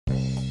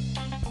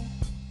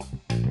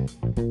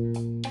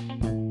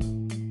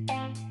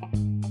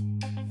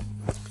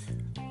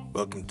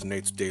Welcome to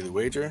Nate's Daily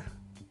Wager.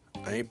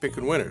 I ain't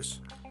picking winners,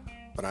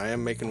 but I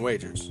am making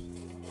wagers.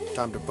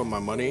 Time to put my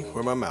money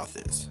where my mouth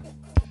is.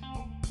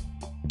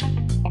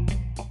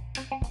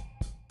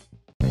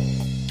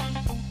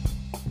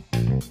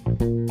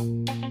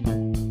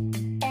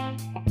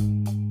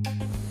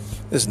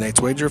 This is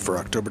Nate's Wager for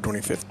October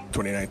 25th,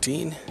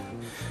 2019.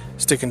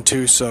 Sticking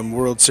to some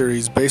World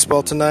Series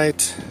baseball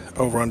tonight.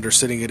 Over-under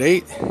sitting at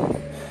 8.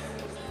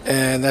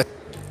 And that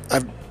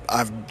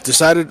I've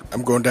decided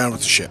I'm going down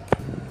with the ship.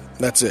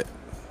 That's it.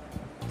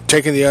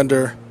 Taking the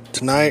under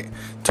tonight,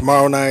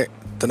 tomorrow night,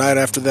 the night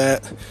after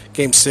that,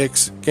 Game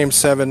 6, Game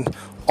 7,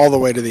 all the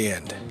way to the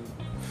end.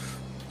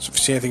 So if you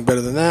see anything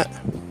better than that,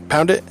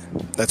 pound it.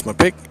 That's my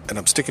pick, and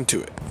I'm sticking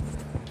to it.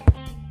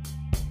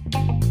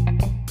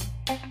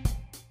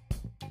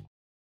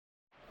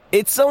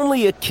 It's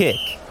only a kick,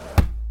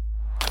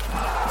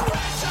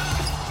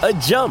 a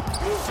jump,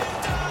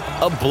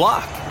 a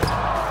block.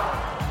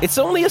 It's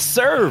only a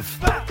serve.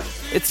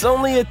 It's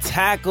only a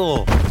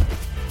tackle,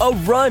 a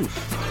run.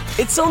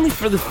 It's only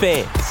for the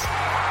fans.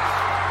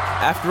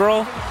 After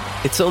all,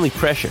 it's only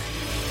pressure.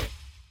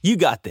 You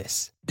got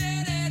this.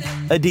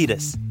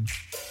 Adidas.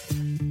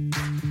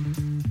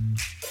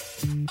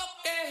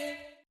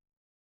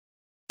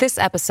 This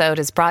episode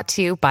is brought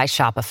to you by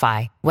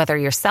Shopify. Whether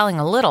you're selling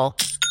a little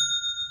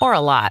or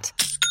a lot,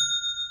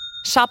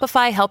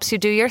 Shopify helps you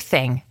do your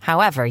thing,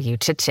 however you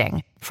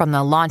cha-ching. From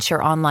the launch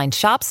your online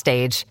shop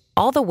stage,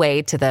 all the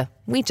way to the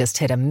we just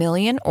hit 1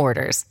 million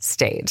orders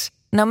stage.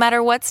 No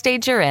matter what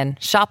stage you're in,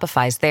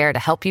 Shopify's there to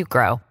help you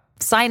grow.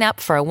 Sign up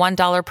for a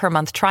 $1 per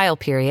month trial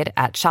period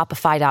at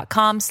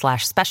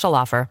shopify.com/special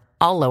offer,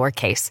 all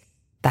lowercase.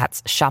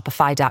 That's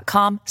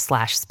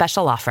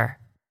shopify.com/special offer.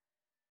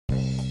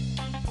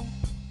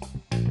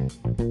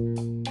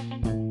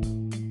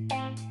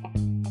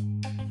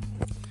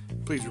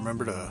 Please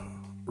remember to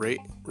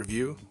rate,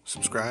 review,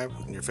 subscribe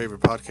in your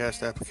favorite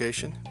podcast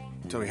application.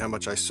 Tell me how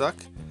much I suck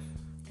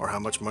or how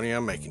much money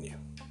I'm making you.